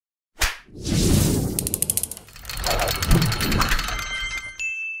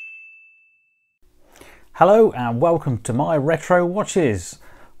Hello and welcome to my retro watches.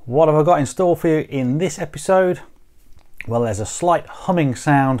 What have I got in store for you in this episode? Well, there's a slight humming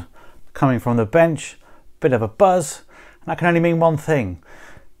sound coming from the bench, bit of a buzz, and that can only mean one thing: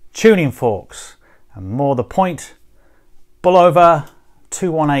 tuning forks, and more the point, Bulova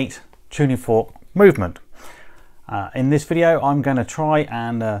 218 tuning fork movement. In this video I'm going to try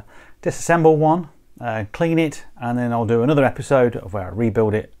and disassemble one, clean it, and then I'll do another episode of where I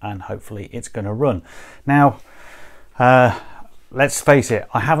rebuild it and hopefully it's going to run. Now let's face it,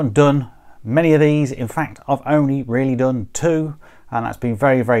 I haven't done many of these. In fact, I've only really done two, and that's been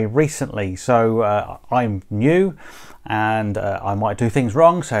very recently, so I'm new and I might do things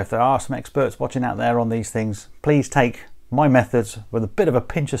wrong, so if there are some experts watching out there on these things, please take my methods with a bit of a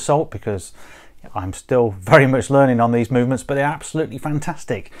pinch of salt, because I'm still very much learning on these movements, but they're absolutely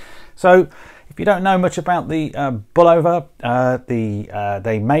fantastic. So if you don't know much about the Bulova,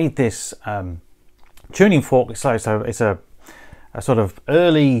 they made this tuning fork. So it's a sort of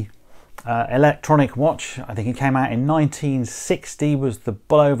early electronic watch. I think it came out in 1960, was the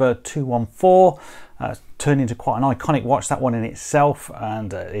Bulova 214. Turned into quite an iconic watch, that one in itself,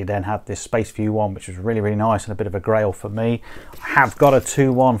 and it then had this Space View one, which was really nice and a bit of a grail for me. I have got a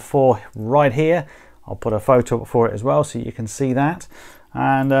 214 right here. I'll put a photo up for it as well so you can see that.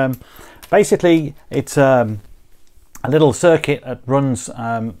 And basically it's a little circuit that runs,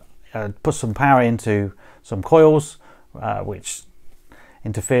 puts some power into some coils, which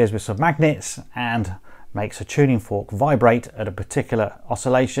interferes with some magnets and makes a tuning fork vibrate at a particular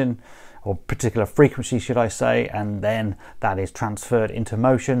oscillation, or particular frequency should I say, and then that is transferred into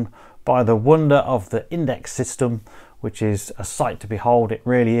motion by the wonder of the index system, which is a sight to behold. It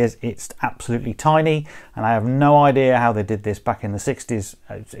really is. It's absolutely tiny, and I have no idea how they did this back in the 60s.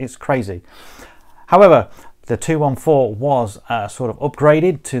 It's crazy. However, the 214 was sort of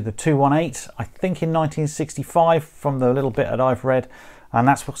upgraded to the 218, I think in 1965, from the little bit that I've read, and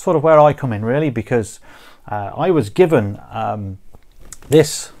that's sort of where I come in really, because I was given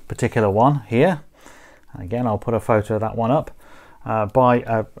this particular one here, and again I'll put a photo of that one up, by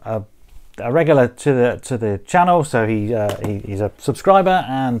a regular to the channel. So he's a subscriber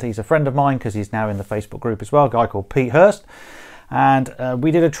and he's a friend of mine, because he's now in the Facebook group as well, a guy called Pete Hurst, and we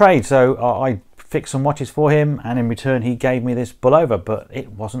did a trade. So I fixed some watches for him, and in return he gave me this Bulova, but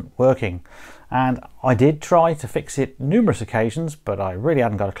it wasn't working, and I did try to fix it numerous occasions, but I really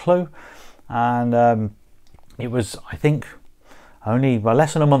hadn't got a clue. And it was, I think, only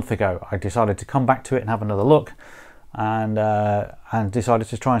less than a month ago I decided to come back to it and have another look, and decided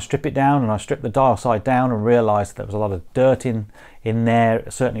to try and strip it down. And I stripped the dial side down and realized there was a lot of dirt in there,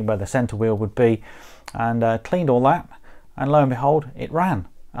 certainly where the center wheel would be, and cleaned all that, and lo and behold, it ran.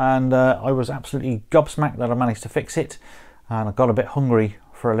 And I was absolutely gobsmacked that I managed to fix it, and I got a bit hungry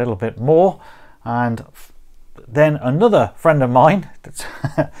for a little bit more. And then another friend of mine,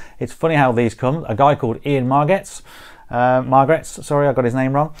 it's funny how these come, a guy called Ian Margetts, sorry, I got his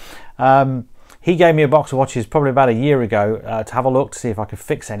name wrong. He gave me a box of watches probably about a year ago to have a look to see if I could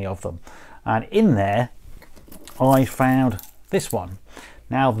fix any of them. And in there I found this one.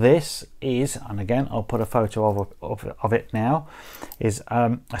 Now this is, and again I'll put a photo of it now, is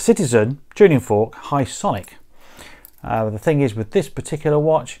a Citizen tuning fork High Sonic. The thing is with this particular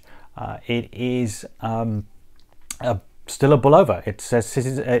watch, it is still a Bulova. It says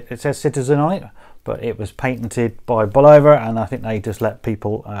Citizen on it, but it was patented by Bulova, and I think they just let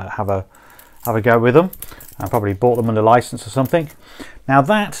people have a go with them, and probably bought them under license or something. Now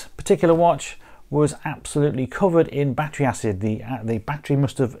that particular watch was absolutely covered in battery acid. The battery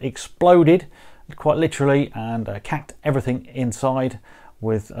must have exploded quite literally, and cacked everything inside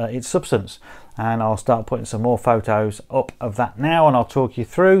with its substance. And I'll start putting some more photos up of that now, and I'll talk you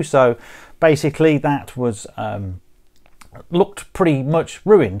through. So basically that was looked pretty much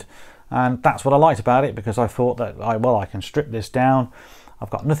ruined, and that's what I liked about it, because I thought that I can strip this down, I've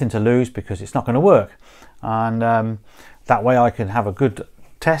got nothing to lose because it's not going to work, and that way I can have a good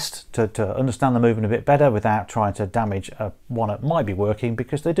test to understand the movement a bit better without trying to damage one that might be working,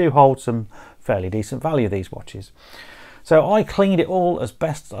 because they do hold some fairly decent value, these watches. So I cleaned it all as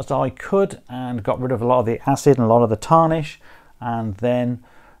best as I could and got rid of a lot of the acid and a lot of the tarnish, and then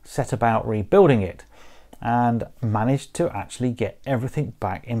set about rebuilding it, and managed to actually get everything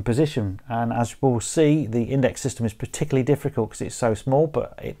back in position. And as we'll see, the index system is particularly difficult because it's so small,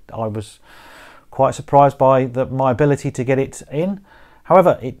 but I was quite surprised by my ability to get it in.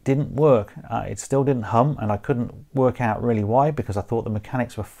 However, it didn't work. It still didn't hum, and I couldn't work out really why, because I thought the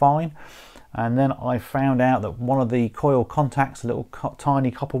mechanics were fine. And then I found out that one of the coil contacts, a little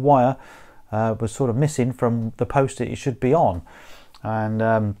tiny copper wire, was sort of missing from the post that it should be on. And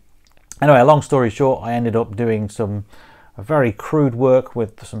Anyway, long story short, I ended up doing some very crude work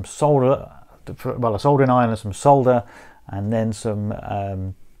with some solder, well, a soldering iron and some solder, and then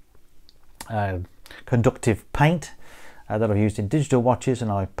some conductive paint that I've used in digital watches,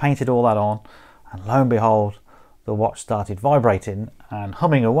 and I painted all that on, and lo and behold, the watch started vibrating and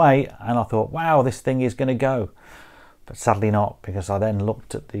humming away, and I thought, wow, this thing is going to go. But sadly not, because I then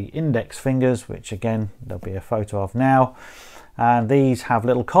looked at the index fingers, which again there'll be a photo of now, and these have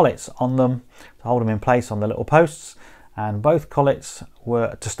little collets on them to hold them in place on the little posts, and both collets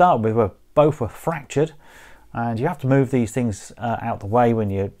were, to start with, both were fractured, and you have to move these things out the way when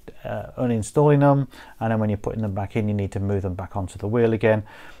you're uninstalling them, and then when you're putting them back in, you need to move them back onto the wheel again.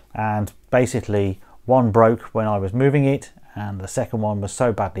 And basically one broke when I was moving it, and the second one was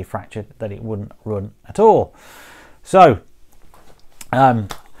so badly fractured that it wouldn't run at all. So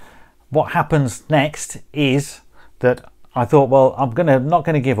what happens next is that I thought, well, I'm not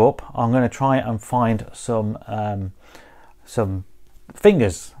going to give up. I'm going to try and find some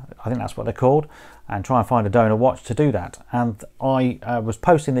fingers, I think that's what they're called, and try and find a donor watch to do that. And I was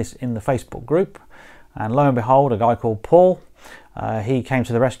posting this in the Facebook group, and lo and behold, a guy called Paul, he came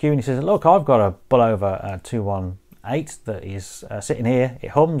to the rescue, and he says, look, I've got a Bulova 218 that is sitting here.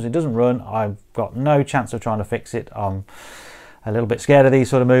 It hums, it doesn't run. I've got no chance of trying to fix it. I'm a little bit scared of these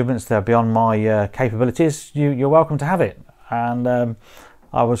sort of movements. They're beyond my capabilities. You're welcome to have it. And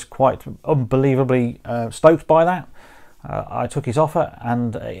I was quite unbelievably stoked by that. I took his offer,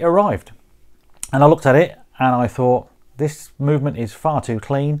 and it arrived. And I looked at it, and I thought, this movement is far too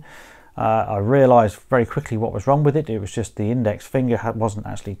clean. I realised very quickly what was wrong with it. It was just the index finger wasn't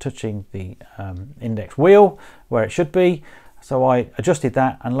actually touching the index wheel where it should be. So I adjusted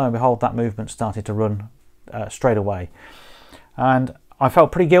that, and lo and behold, that movement started to run straight away. And I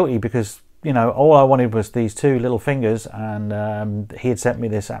felt pretty guilty because, you know, all I wanted was these two little fingers, and he had sent me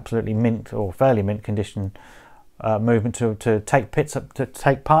this absolutely mint, or fairly mint condition movement to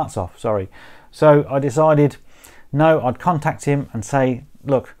take parts off. Sorry. So I decided, no, I'd contact him and say,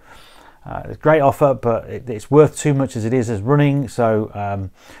 look, it's a great offer, but it's worth too much as it is as running. So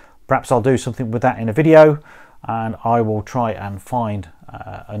perhaps I'll do something with that in a video, and I will try and find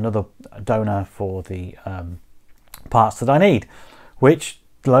another donor for the parts that I need, which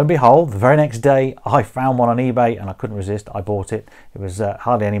lo and behold, the very next day I found one on eBay, and I couldn't resist. I bought it. It was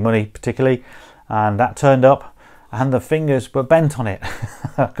hardly any money particularly, and that turned up, and the fingers were bent on it.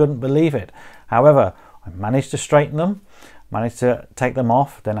 I couldn't believe it. However, I managed to straighten them, managed to take them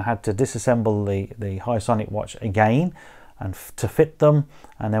off. Then I had to disassemble the High-Sonic watch again and to fit them,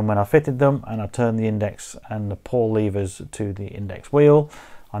 and then when I fitted them and I turned the index and the pawl levers to the index wheel,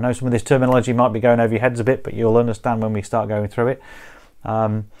 I know some of this terminology might be going over your heads a bit, but you'll understand when we start going through it.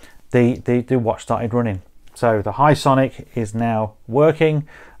 The watch started running. So the High-Sonic is now working,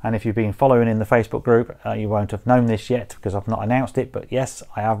 and if you've been following in the Facebook group, you won't have known this yet because I've not announced it, but yes,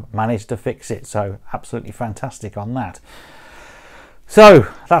 I have managed to fix it, so absolutely fantastic on that. So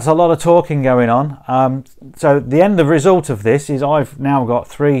that's a lot of talking going on. So the end result of this is I've now got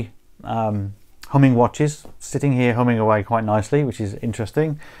 3 humming watches sitting here humming away quite nicely, which is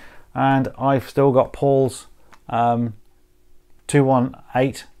interesting, and I've still got Paul's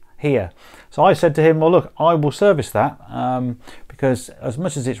 218 here. So I said to him, well, look, I will service that because as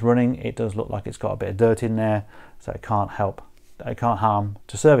much as it's running, it does look like it's got a bit of dirt in there, so it can't harm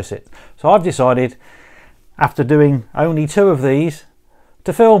to service it. So I've decided, after doing only 2 of these,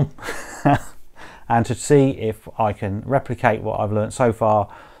 to film and to see if I can replicate what I've learned so far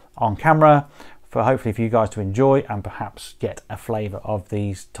on camera, for hopefully for you guys to enjoy and perhaps get a flavour of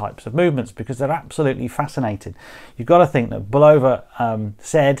these types of movements, because they're absolutely fascinating. You've got to think that Bulova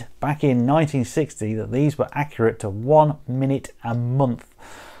said back in 1960 that these were accurate to 1 minute a month,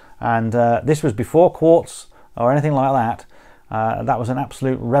 and this was before quartz or anything like that. That was an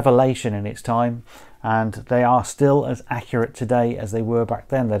absolute revelation in its time, and they are still as accurate today as they were back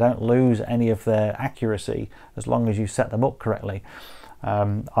then. They don't lose any of their accuracy as long as you set them up correctly.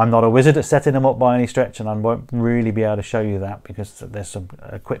 I'm not a wizard at setting them up by any stretch, and I won't really be able to show you that because there's some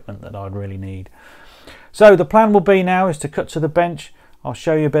equipment that I'd really need. So the plan will be now is to cut to the bench. I'll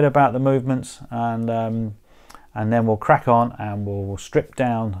show you a bit about the movements, and then we'll crack on and we'll strip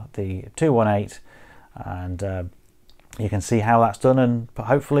down the 218, and you can see how that's done and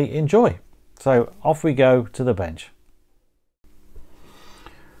hopefully enjoy. So off we go to the bench.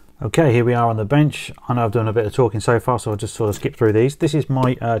 Okay, here we are on the bench. I know I've done a bit of talking so far, so I'll just sort of skip through these. This is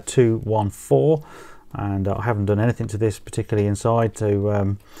my 214, and I haven't done anything to this particularly inside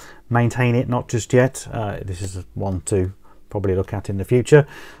to maintain it, not just yet. This is one to probably look at in the future,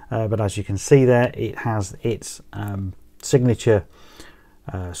 but as you can see there, it has its signature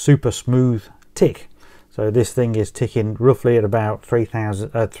super smooth tick. So this thing is ticking roughly at about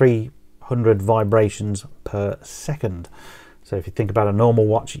 300 vibrations per second. So if you think about a normal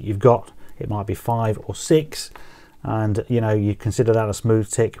watch you've got, it might be 5 or 6, and you know, you consider that a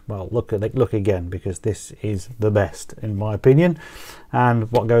smooth tick. Well, look again, because this is the best in my opinion, and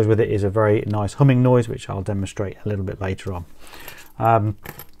what goes with it is a very nice humming noise, which I'll demonstrate a little bit later on.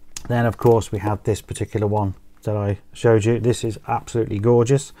 Then of course we have this particular one that I showed you. This is absolutely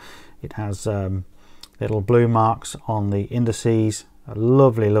gorgeous. It has little blue marks on the indices, a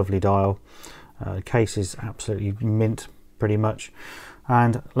lovely dial. Case is absolutely mint pretty much,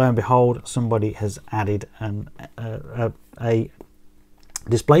 and lo and behold, somebody has added a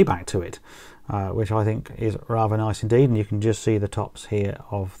display back to it, which I think is rather nice indeed, and you can just see the tops here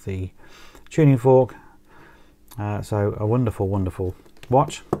of the tuning fork. So a wonderful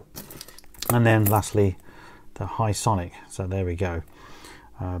watch. And then lastly, the high sonic. So there we go.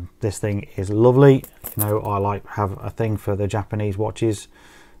 This thing is lovely. You know, I have a thing for the Japanese watches,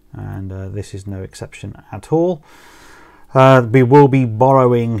 and this is no exception at all. We will be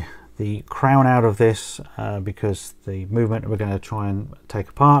borrowing the crown out of this because the movement we're going to try and take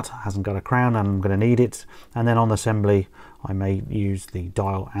apart hasn't got a crown, and I'm going to need it. And then on assembly I may use the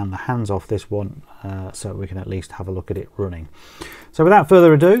dial and the hands off this one, so we can at least have a look at it running. So without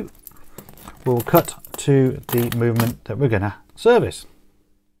further ado, we'll cut to the movement that we're going to service.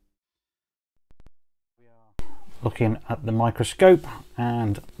 We are looking at the microscope,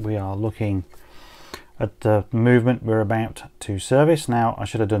 and we are looking at the movement we're about to service. Now, I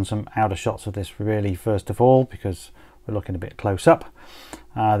should have done some outer shots of this really first of all, because we're looking a bit close up.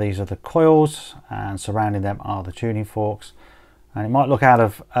 These are the coils, and surrounding them are the tuning forks, and it might look out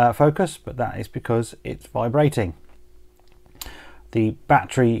of focus, but that is because it's vibrating. The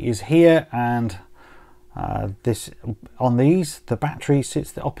battery is here, and on these the battery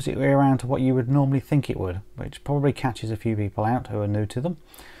sits the opposite way around to what you would normally think it would, which probably catches a few people out who are new to them.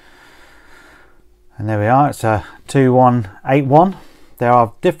 And there we are, it's a 2181. There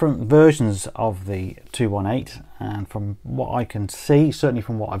are different versions of the 218, and from what I can see, certainly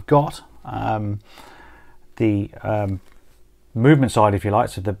from what I've got, the movement side, if you like,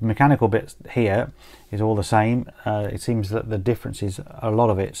 so the mechanical bits here is all the same. It seems that the difference is a lot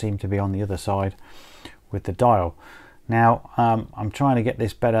of it seem to be on the other side with the dial. Now I'm trying to get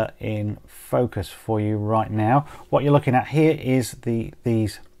this better in focus for you right now. What you're looking at here is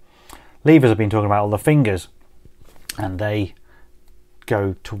these levers I've been talking about, all the fingers, and they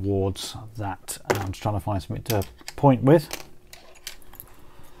go towards that. I'm just trying to find something to point with.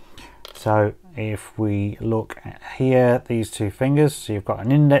 So if we look at here, these two fingers, so you've got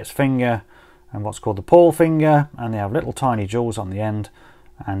an index finger and what's called the pawl finger, and they have little tiny jewels on the end,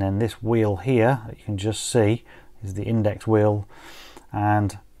 and then this wheel here that you can just see is the index wheel,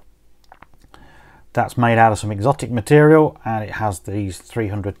 and that's made out of some exotic material, and it has these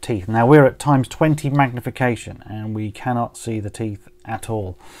 300 teeth. Now we're at ×20 magnification, and we cannot see the teeth at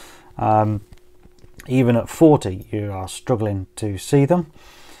all. Even at 40 you are struggling to see them.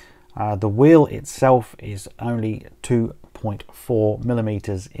 The wheel itself is only 2.4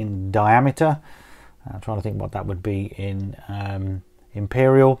 millimeters in diameter. I'm trying to think what that would be in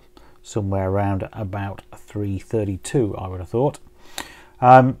imperial, somewhere around about 332 I would have thought.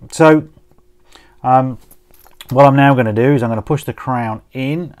 What I'm now going to do is I'm going to push the crown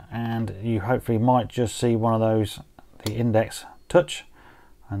in, and you hopefully might just see one of those, the index touch,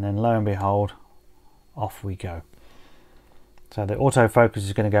 and then lo and behold, off we go. So the autofocus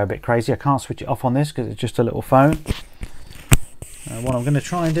is going to go a bit crazy. I can't switch it off on this because it's just a little phone. What I'm going to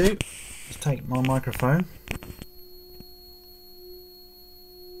try and do is take my microphone,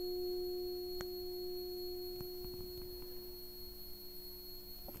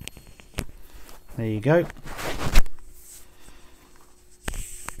 there you go.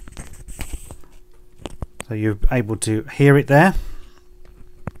 So you're able to hear it there.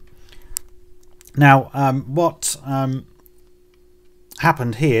 Now what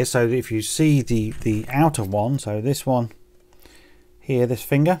happened here, so if you see the outer one, so this one here, this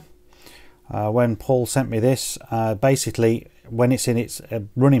finger, when Paul sent me this, basically when it's in its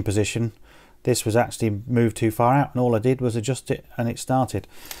running position, this was actually moved too far out, and all I did was adjust it and it started.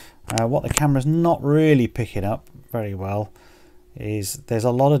 What the camera's not really picking up very well is there's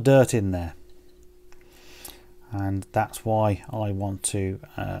a lot of dirt in there, and that's why I want to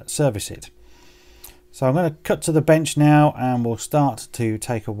service it. So I'm going to cut to the bench now, and we'll start to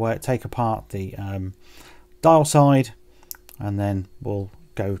take apart the dial side, and then we'll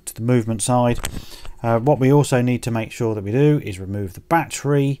go to the movement side. What we also need to make sure that we do is remove the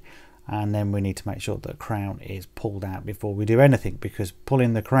battery, and then we need to make sure that the crown is pulled out before we do anything, because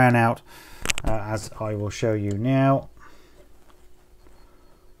pulling the crown out, as I will show you now,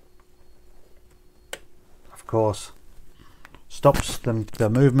 of course stops the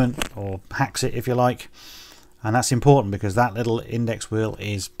movement, or hacks it if you like. And that's important because that little index wheel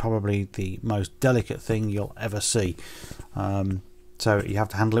is probably the most delicate thing you'll ever see. So you have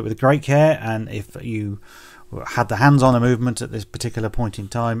to handle it with great care, and if you had the hands on a movement at this particular point in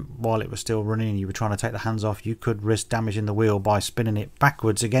time while it was still running and you were trying to take the hands off, you could risk damaging the wheel by spinning it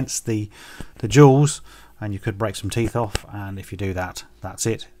backwards against the jewels, and you could break some teeth off. And if you do that, that's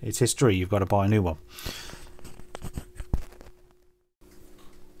it. It's history. You've got to buy a new one.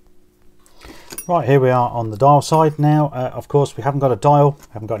 Right, here we are on the dial side now. Of course, we haven't got a dial,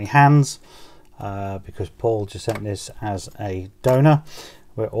 haven't got any hands, because Paul just sent this as a donor.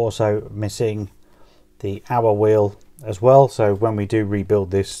 We're also missing the hour wheel as well, so when we do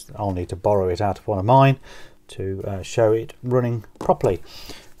rebuild this, I'll need to borrow it out of one of mine to show it running properly.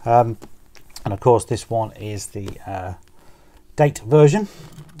 And of course, this one is the date version.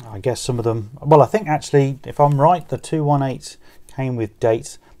 I guess some of them, well, I think actually, if I'm right, the 218s came with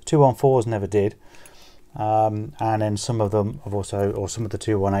dates. 214s never did, and then some of them have also, or some of the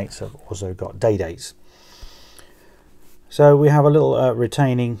 218s have also got day dates. So we have a little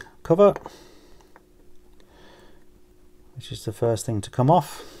retaining cover, which is the first thing to come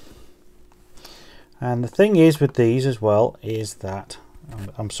off. And the thing is with these as well is that,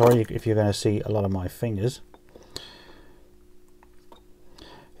 I'm sorry if you're going to see a lot of my fingers,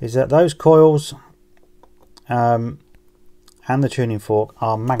 is that those coils and the tuning fork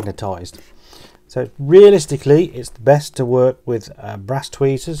are magnetized. So realistically, it's best to work with brass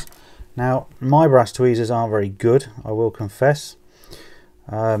tweezers. Now, my brass tweezers aren't very good, I will confess.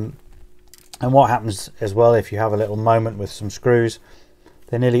 And what happens as well, if you have a little moment with some screws,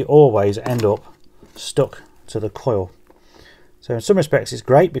 they nearly always end up stuck to the coil. So in some respects it's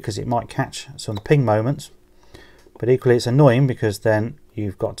great because it might catch some ping moments, but equally it's annoying because then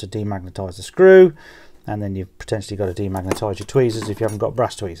you've got to demagnetize the screw, and then you've potentially got to demagnetize your tweezers if you haven't got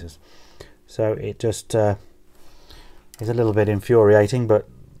brass tweezers. So it just is a little bit infuriating, but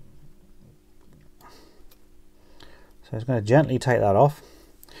so it's going to gently take that off,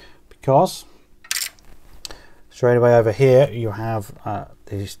 because straight away over here you have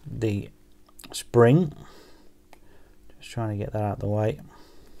the spring. Just trying to get that out of the way.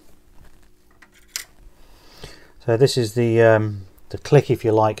 So this is the click, if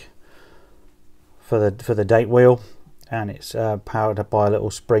you like, for the date wheel, and it's powered up by a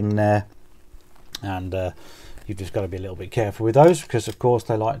little spring there, and you've just got to be a little bit careful with those, because of course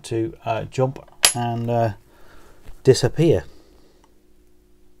they like to jump and disappear.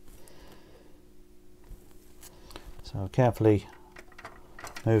 So carefully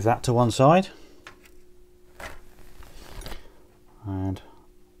move that to one side, and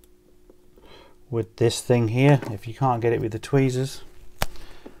with this thing here, if you can't get it with the tweezers,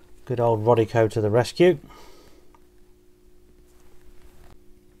 good old Rodico to the rescue.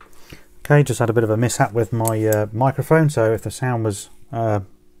 Okay, just had a bit of a mishap with my microphone, so if the sound was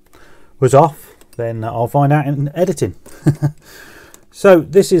off, then I'll find out in editing. So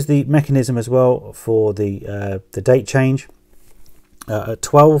this is the mechanism as well for the date change at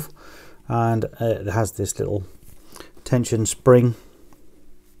 12, and it has this little tension spring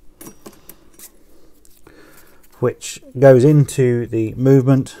which goes into the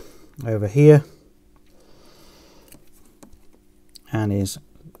movement over here and is,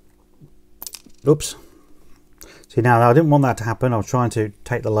 oops, see, now I didn't want that to happen. I was trying to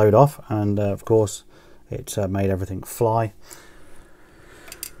take the load off, and of course it's made everything fly.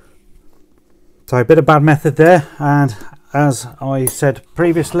 So a bit of bad method there, and as I said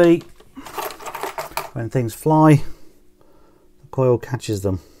previously, when things fly, the coil catches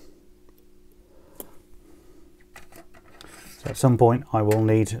them. So at some point I will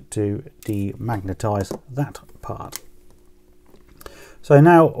need to demagnetize that part. So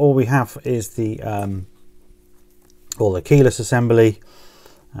now all we have is the keyless assembly,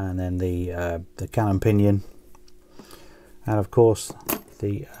 and then the cannon pinion, and of course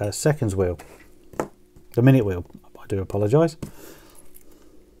the seconds wheel, the minute wheel. I do apologise.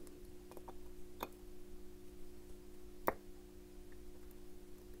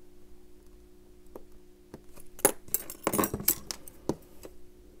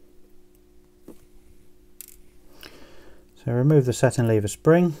 So remove the set and lever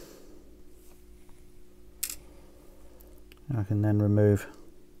spring. I can then remove,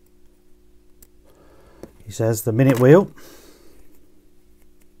 he says, the minute wheel.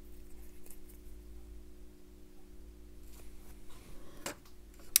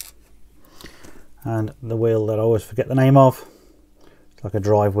 and the wheel that I always forget the name of. It's like a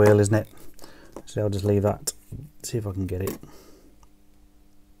drive wheel, isn't it? So I'll just leave that, see if I can get it.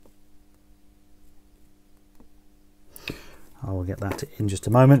 I will get that in just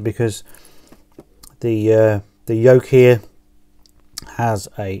a moment, because the yoke here has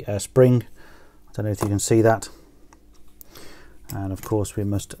a spring. I don't know if you can see that. And of course we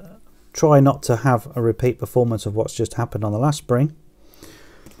must try not to have a repeat performance of what's just happened on the last spring.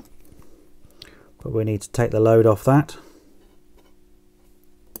 But we need to take the load off that.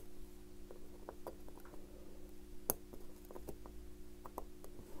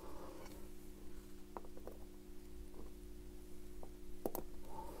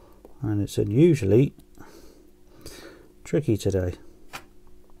 And it's unusually tricky today.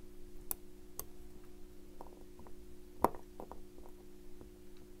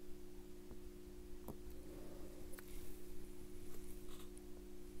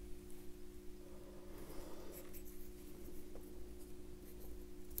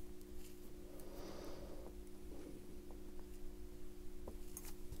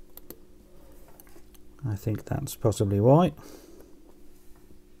 I think that's possibly why.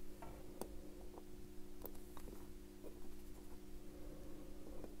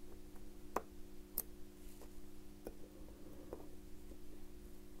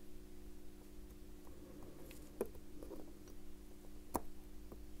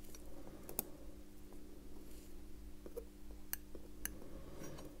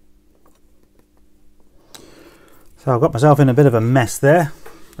 So I've got myself in a bit of a mess there.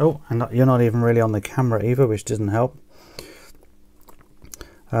 Oh, and you're not even really on the camera either, which doesn't help.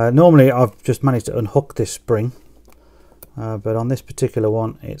 Normally I've just managed to unhook this spring, but on this particular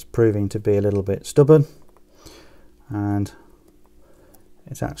one it's proving to be a little bit stubborn, and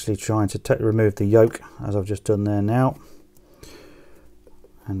it's actually trying to remove the yoke, as I've just done there now.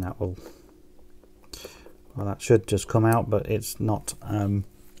 And that will, well, that should just come out, but it's not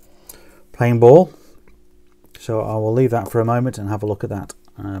playing ball. So I will leave that for a moment and have a look at that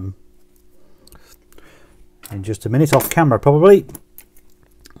in just a minute, off camera probably.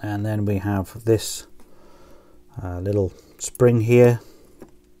 And then we have this little spring here.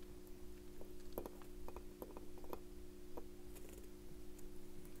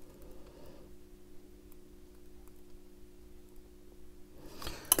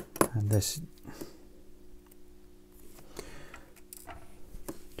 And this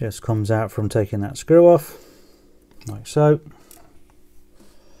just comes out from taking that screw off, like so.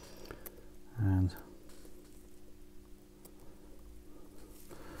 And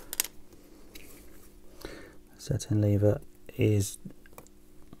the setting lever is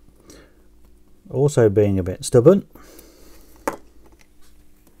also being a bit stubborn.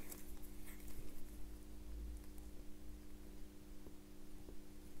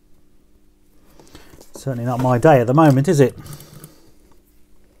 Certainly not my day at the moment, is it?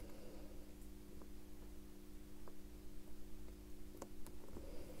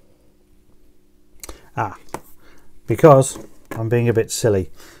 Because I'm being a bit silly.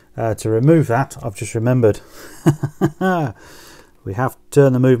 To remove that, I've just remembered we have to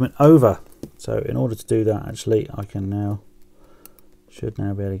turn the movement over. So in order to do that, actually, I can now, should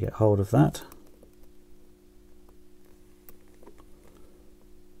now be able to get hold of that.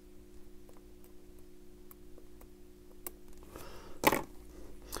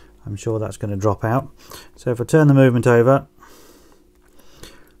 I'm sure that's going to drop out. So if I turn the movement over,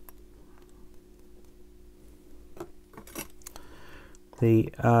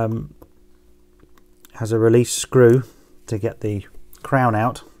 the has a release screw to get the crown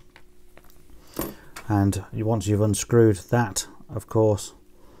out, and once you've unscrewed that, of course,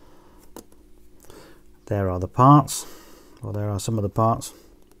 there are the parts. Well, there are some of the parts,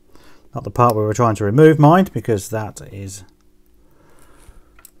 not the part we were trying to remove, mind, because that is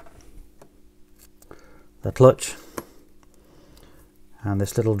the clutch and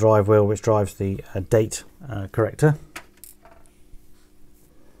this little drive wheel which drives the date corrector.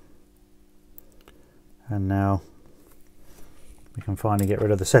 And now we can finally get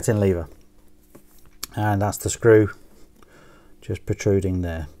rid of the setting lever, and that's the screw just protruding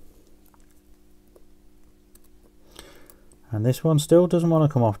there. And this one still doesn't want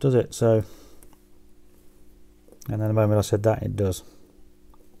to come off, does it? So, and then the moment I said that, it does.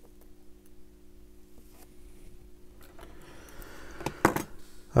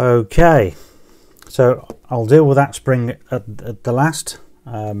 Okay, so I'll deal with that spring at the last.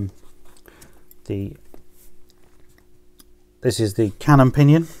 This is the cannon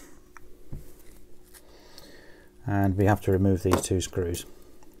pinion, and we have to remove these two screws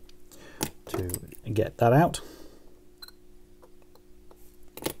to get that out.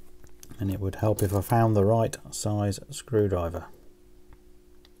 and it would help if I found the right size screwdriver.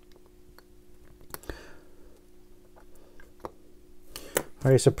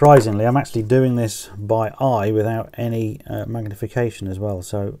 Very surprisingly, I'm actually doing this by eye without any magnification as well,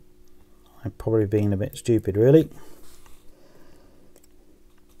 so I'm probably being a bit stupid really.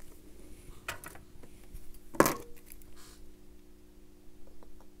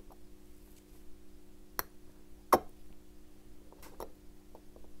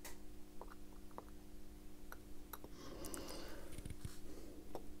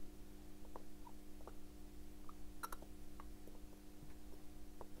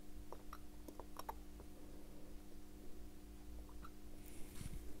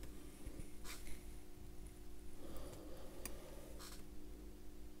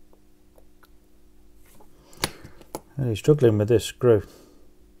 Really struggling with this screw.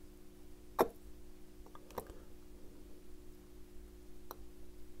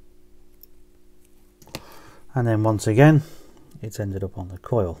 And then once again it's ended up on the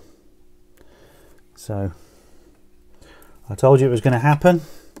coil. So I told you it was going to happen,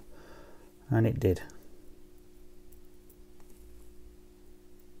 and it did.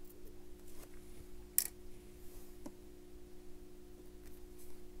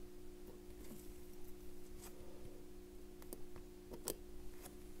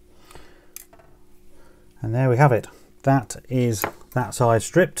 And there we have it. That is that side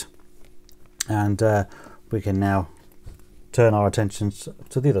stripped, and we can now turn our attentions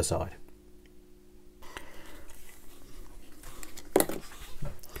to the other side.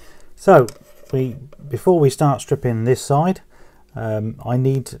 So before we start stripping this side, I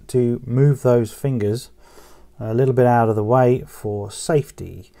need to move those fingers a little bit out of the way for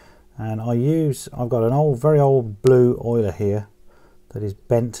safety, and I've got an very old blue oiler here that is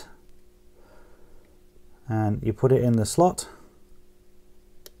bent, and you put it in the slot,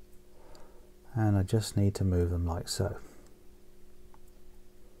 and I just need to move them like so.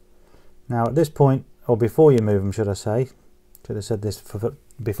 Now at this point, or before you move them, should I say, should have said this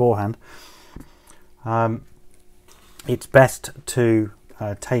beforehand, it's best to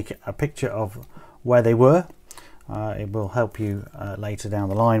take a picture of where they were. It will help you later down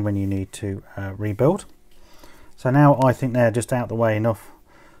the line when you need to rebuild. So now I think they're just out the way enough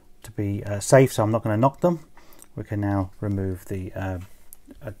to be safe, so I'm not going to knock them. We can now remove the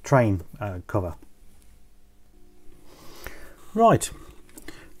train cover. Right,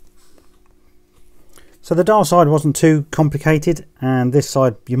 so the dial side wasn't too complicated, and this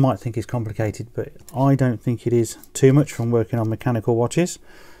side you might think is complicated, but I don't think it is too much from working on mechanical watches.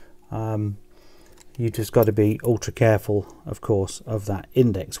 You just got to be ultra careful, of course, of that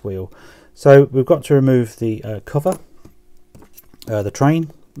index wheel. So we've got to remove the cover, the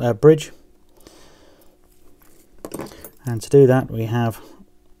train bridge, and to do that we have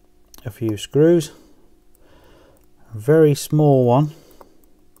a few screws, a very small one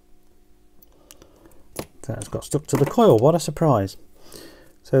that's got stuck to the coil. What a surprise.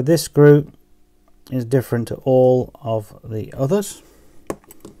 So this screw is different to all of the others,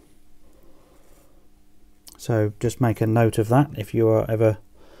 so just make a note of that if you are ever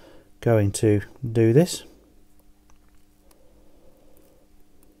going to do this.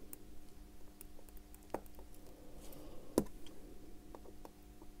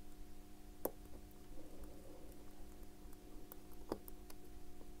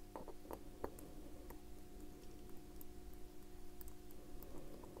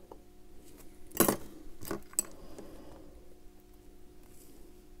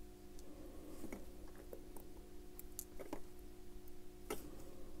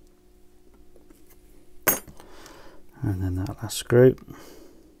 And then that last screw,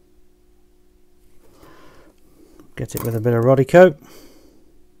 get it with a bit of roddy coat.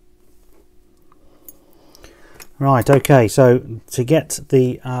 Right, okay, so to get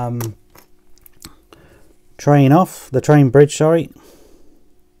the train off, the train bridge, sorry,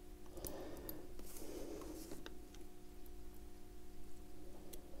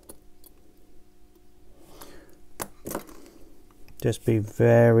 just be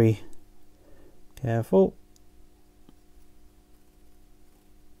very careful.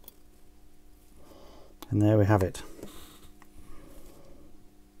 And there we have it.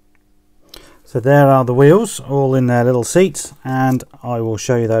 So there are the wheels all in their little seats, and I will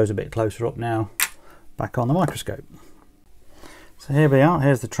show you those a bit closer up now back on the microscope. So here we are,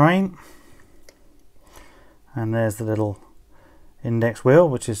 here's the train, and there's the little index wheel,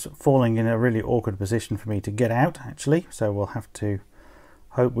 which is falling in a really awkward position for me to get out actually, so we'll have to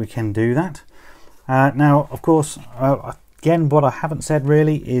hope we can do that. Now of course, again, what I haven't said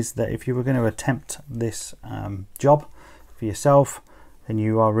really is that if you were going to attempt this job for yourself, then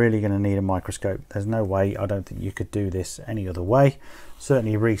you are really going to need a microscope. There's no way, I don't think you could do this any other way.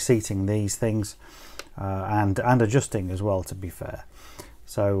 Certainly reseating these things and adjusting as well, to be fair.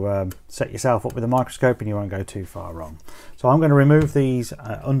 So set yourself up with a microscope and you won't go too far wrong. So I'm going to remove these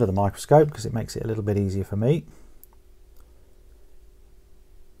under the microscope because it makes it a little bit easier for me.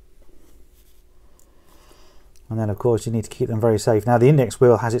 And then of course you need to keep them very safe. Now the index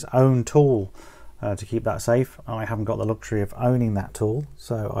wheel has its own tool to keep that safe. I haven't got the luxury of owning that tool,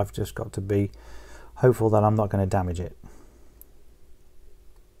 so I've just got to be hopeful that I'm not going to damage it.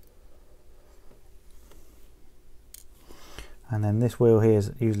 And then this wheel here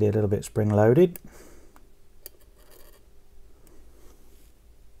is usually a little bit spring loaded.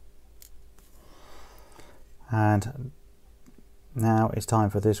 And now it's time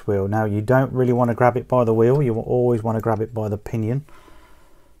for this wheel. Now you don't really want to grab it by the wheel, you always want to grab it by the pinion.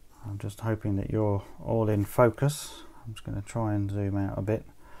 I'm just hoping that you're all in focus. I'm just going to try and zoom out a bit.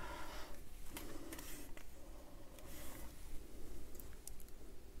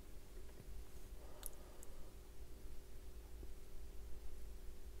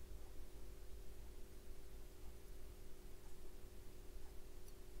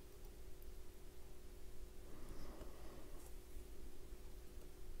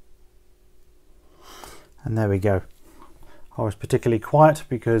 And there we go. I was particularly quiet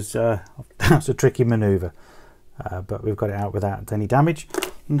because that's a tricky maneuver, but we've got it out without any damage.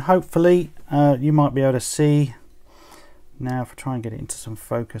 And hopefully you might be able to see now, if I try and get it into some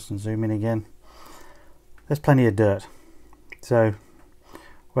focus and zoom in again, there's plenty of dirt. So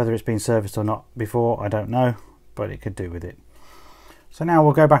whether it's been serviced or not before, I don't know, but it could do with it. So now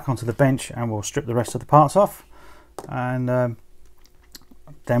we'll go back onto the bench and we'll strip the rest of the parts off, and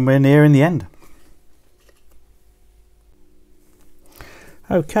then we're nearing the end.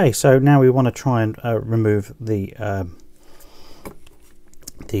 Okay, so now we want to try and remove the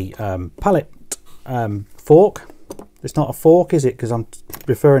pallet fork. It's not a fork, is it? Because I'm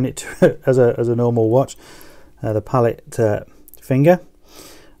referring it to as a normal watch. The pallet finger,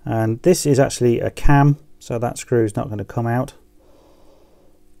 and this is actually a cam, so that screw is not going to come out.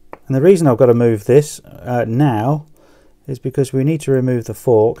 And the reason I've got to move this now is because we need to remove the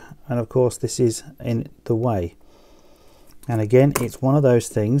fork, and of course this is in the way. And again, it's one of those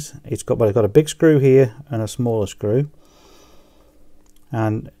things. It's got a big screw here and a smaller screw,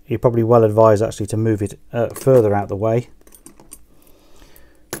 and you're probably well advised actually to move it further out the way,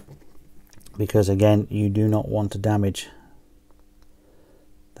 because again, you do not want to damage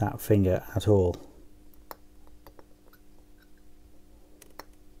that finger at all.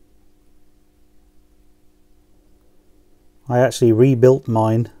 I actually rebuilt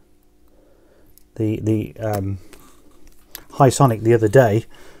mine, the High Sonic, the other day,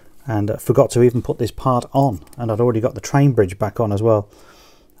 and forgot to even put this part on, and I'd already got the train bridge back on as well.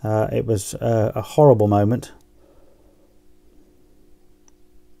 It was a horrible moment.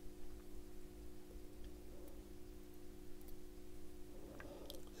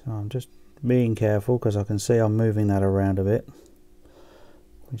 So I'm just being careful because I can see I'm moving that around a bit,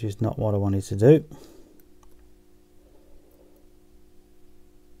 which is not what I wanted to do.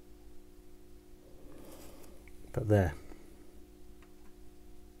 But there.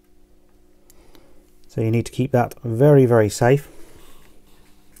 So you need to keep that very, very safe.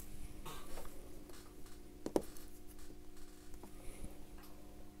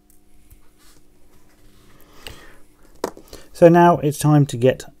 So now it's time to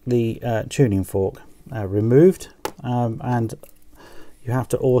get the tuning fork removed, and you have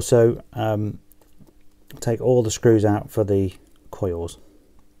to also take all the screws out for the coils.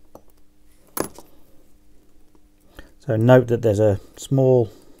 So note that there's a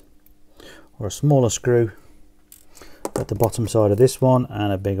small or a smaller screw at the bottom side of this one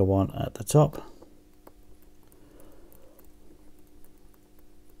and a bigger one at the top.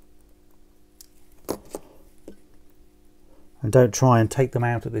 And don't try and take them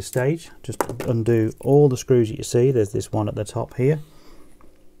out at this stage, just undo all the screws that you see. There's this one at the top here.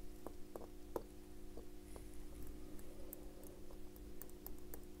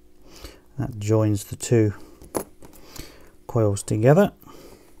 That joins the two coils together.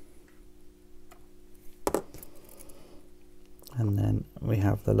 And then we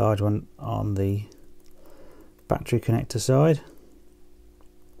have the large one on the battery connector side.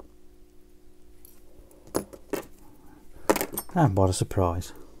 And what a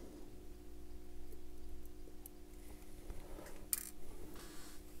surprise.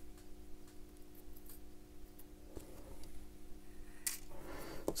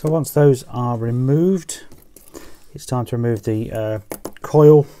 So once those are removed, it's time to remove the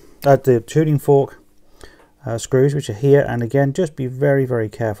coil, the tuning fork screws, which are here, and again, just be very, very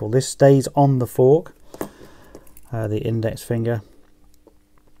careful. This stays on the fork, the index finger.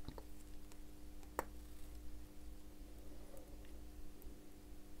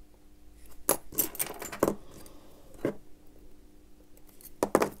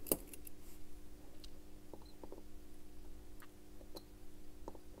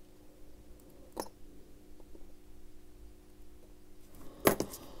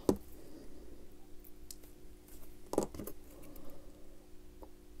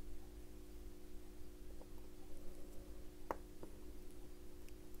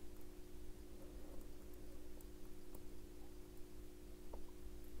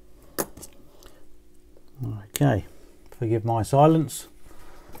 Okay, forgive my silence.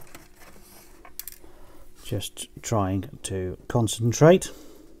 Just trying to concentrate.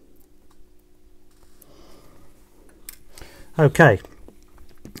 Okay,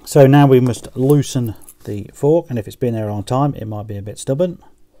 so now we must loosen the fork, and if it's been there a long time, it might be a bit stubborn.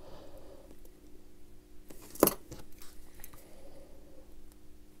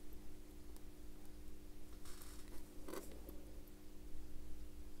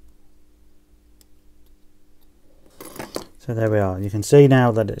 So there we are. You can see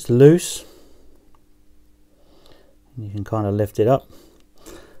now that it's loose. You can kind of lift it up.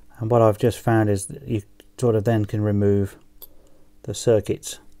 And what I've just found is that you sort of then can remove the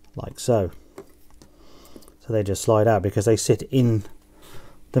circuits like so. So they just slide out because they sit in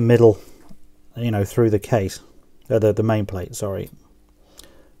the middle, you know, through the case, the main plate, sorry.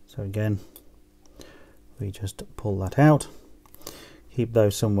 So again, we just pull that out, keep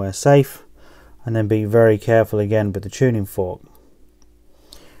those somewhere safe. And then be very careful again with the tuning fork.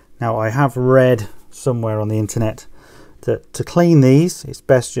 Now I have read somewhere on the internet that to clean these it's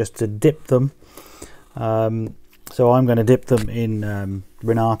best just to dip them. So I'm going to dip them in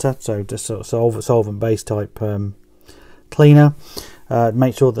Renata, so just sort of solvent based type cleaner.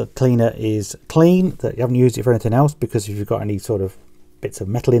 Make sure the cleaner is clean, that you haven't used it for anything else, because if you've got any sort of bits of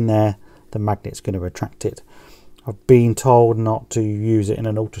metal in there, the magnet's going to attract it. I've been told not to use it in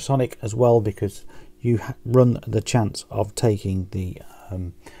an ultrasonic as well, because you run the chance of taking the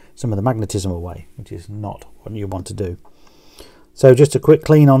some of the magnetism away, which is not what you want to do. So just a quick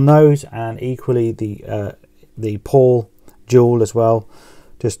clean on those, and equally the Paul jewel as well.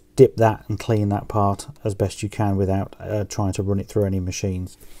 Just dip that and clean that part as best you can without trying to run it through any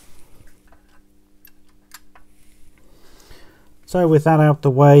machines. So with that out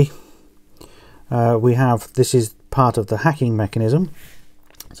the way, this is part of the hacking mechanism,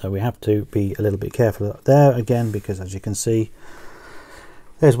 so we have to be a little bit careful up there again, because as you can see,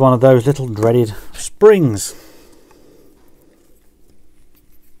 there's one of those little dreaded springs.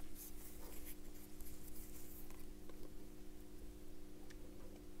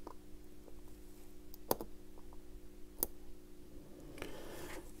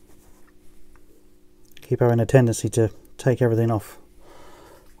 Keep having a tendency to take everything off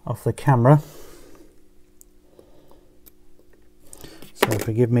the camera. So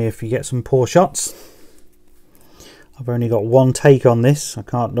forgive me if you get some poor shots. I've only got one take on this. I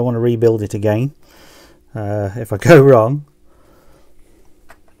don't want to rebuild it again if I go wrong.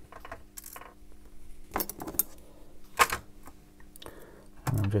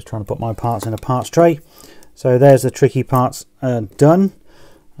 I'm just trying to put my parts in a parts tray. So there's the tricky parts done.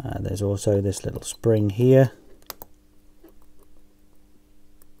 There's also this little spring here.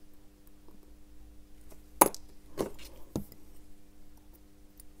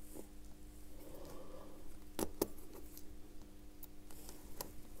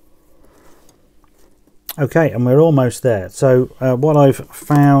 Okay, and we're almost there. So what I've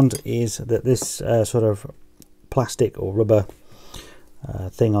found is that this sort of plastic or rubber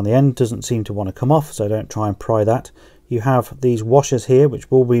thing on the end doesn't seem to want to come off, so don't try and pry that. You have these washers here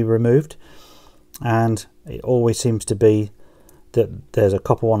which will be removed, and it always seems to be that there's a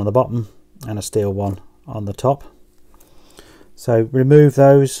copper one on the bottom and a steel one on the top. So remove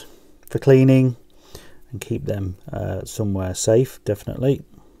those for cleaning and keep them somewhere safe, definitely.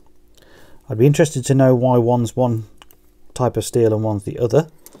 I'd be interested to know why one's one type of steel and one's the other.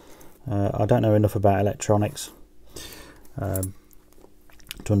 I don't know enough about electronics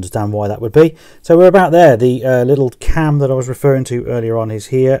to understand why that would be. So we're about there. The little cam that I was referring to earlier on is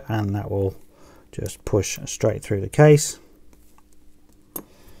here, and that will just push straight through the case.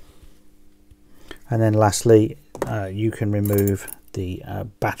 And then lastly, you can remove the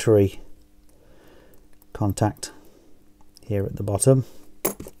battery contact here at the bottom.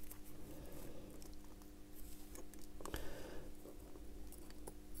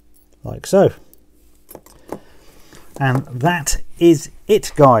 Like so. And that is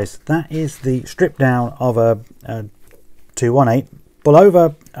it, guys. That is the strip down of a 218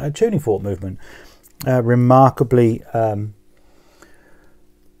 Bulova tuning fork movement. Remarkably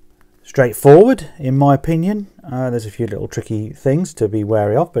straightforward, in my opinion. There's a few little tricky things to be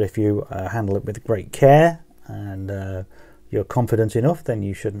wary of, but if you handle it with great care and you're confident enough, then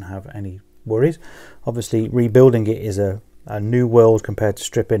you shouldn't have any worries. Obviously, rebuilding it is a new world compared to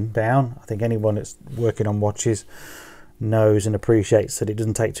stripping down. I think anyone that's working on watches knows and appreciates that it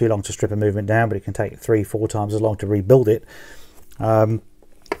doesn't take too long to strip a movement down, but it can take 3-4 times as long to rebuild it.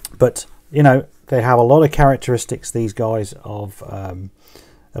 But you know, they have a lot of characteristics, these guys, of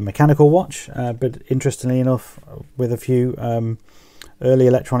a mechanical watch, but interestingly enough, with a few early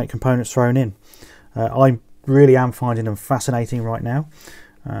electronic components thrown in. I really am finding them fascinating right now,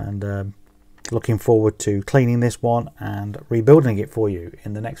 and looking forward to cleaning this one and rebuilding it for you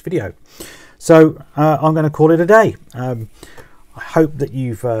in the next video. So I'm going to call it a day. I hope that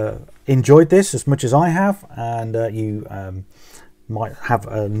you've enjoyed this as much as I have, and you might have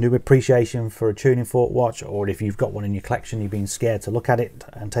a new appreciation for a tuning fork watch, or if you've got one in your collection, you've been scared to look at it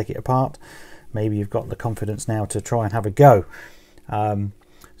and take it apart, maybe you've got the confidence now to try and have a go.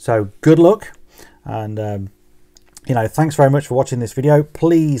 So good luck, and you know, thanks very much for watching this video.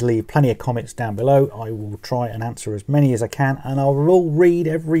 Please leave plenty of comments down below. I will try and answer as many as I can, and I will read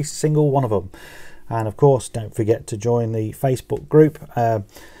every single one of them. And of course, don't forget to join the Facebook group,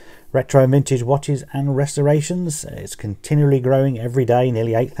 Retro and Vintage Watches and Restorations. It's continually growing every day.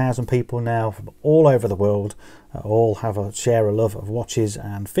 Nearly 8,000 people now from all over the world all have a share a love of watches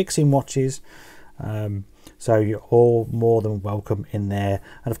and fixing watches. So you're all more than welcome in there.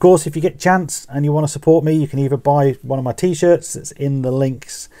 And of course, if you get a chance and you want to support me, you can either buy one of my t-shirts that's in the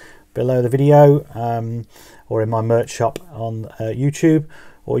links below the video, or in my merch shop on YouTube,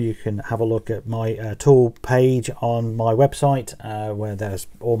 or you can have a look at my tool page on my website, where there's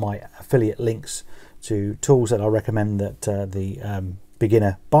all my affiliate links to tools that I recommend that the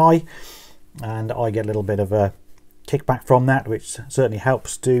beginner buy, and I get a little bit of a kickback from that, which certainly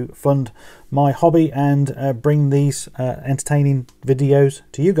helps to fund my hobby and bring these entertaining videos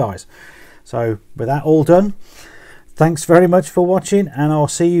to you guys. So with that all done, thanks very much for watching, and I'll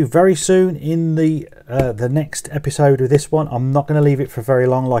see you very soon in the next episode of this one. I'm not going to leave it for very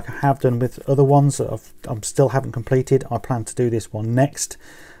long like I have done with other ones that I still haven't completed. I plan to do this one next,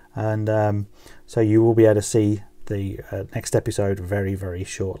 and so you will be able to see the next episode very, very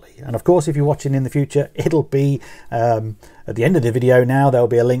shortly. And of course, if you're watching in the future, it'll be at the end of the video. Now there'll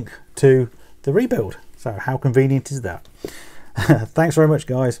be a link to the rebuild, so how convenient is that? Thanks very much,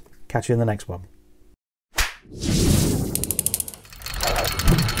 guys. Catch you in the next one.